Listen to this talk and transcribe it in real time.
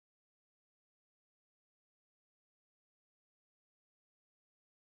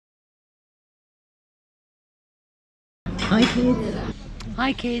Hi kids.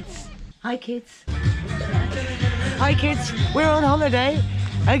 Hi kids. Hi kids. Hi kids. We're on holiday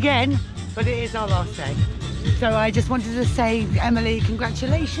again, but it is our last day. So I just wanted to say, Emily,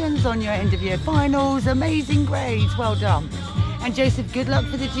 congratulations on your end of year finals. Amazing grades. Well done. And Joseph, good luck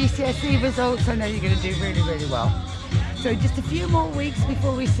for the GCSE results. I know you're going to do really, really well. So just a few more weeks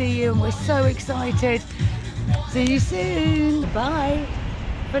before we see you, and we're so excited. See you soon. Bye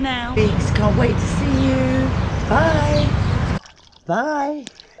for now. Can't wait to see you. Bye. Bye.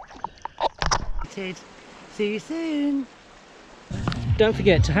 See you soon. Don't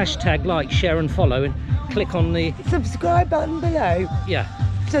forget to hashtag, like, share and follow, and click on the subscribe button below. Yeah.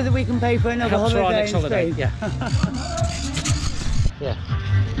 So that we can pay for another Helps holiday. For our next holiday. Yeah. Yeah.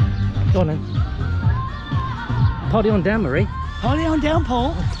 Go on then. Party on down, Marie. Party on down,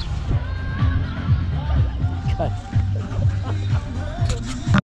 Paul. Okay.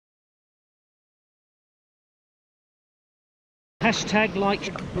 Hashtag,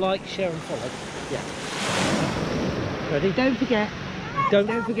 like, share and follow. Yeah. Ready? Don't forget.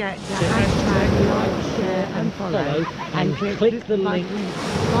 Don't forget to hashtag, like, share and follow. And click the link.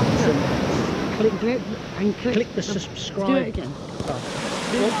 Click the subscribe. Do it again.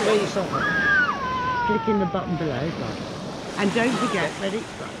 Click in the button below. And don't forget, ready?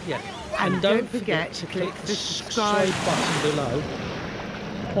 Yeah. And don't forget to click the subscribe button below.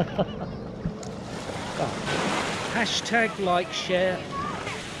 Hashtag, like, share.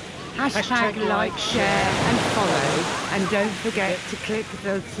 Hashtag, like, share and follow. And don't forget to click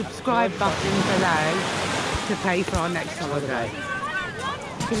the subscribe button below to pay for our next holiday.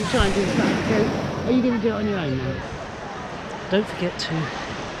 Can you try and do that? Are you going to do it on your own now? Don't forget to.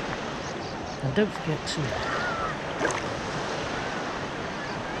 And don't forget to.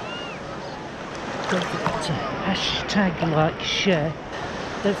 Don't forget to hashtag, like, share.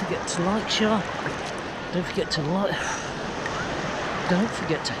 Don't forget to like, share. Don't forget to like. Don't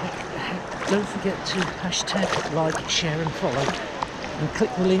forget to hashtag, like, share and follow, and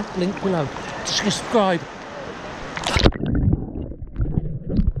click the link below to subscribe.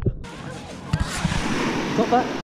 Got that?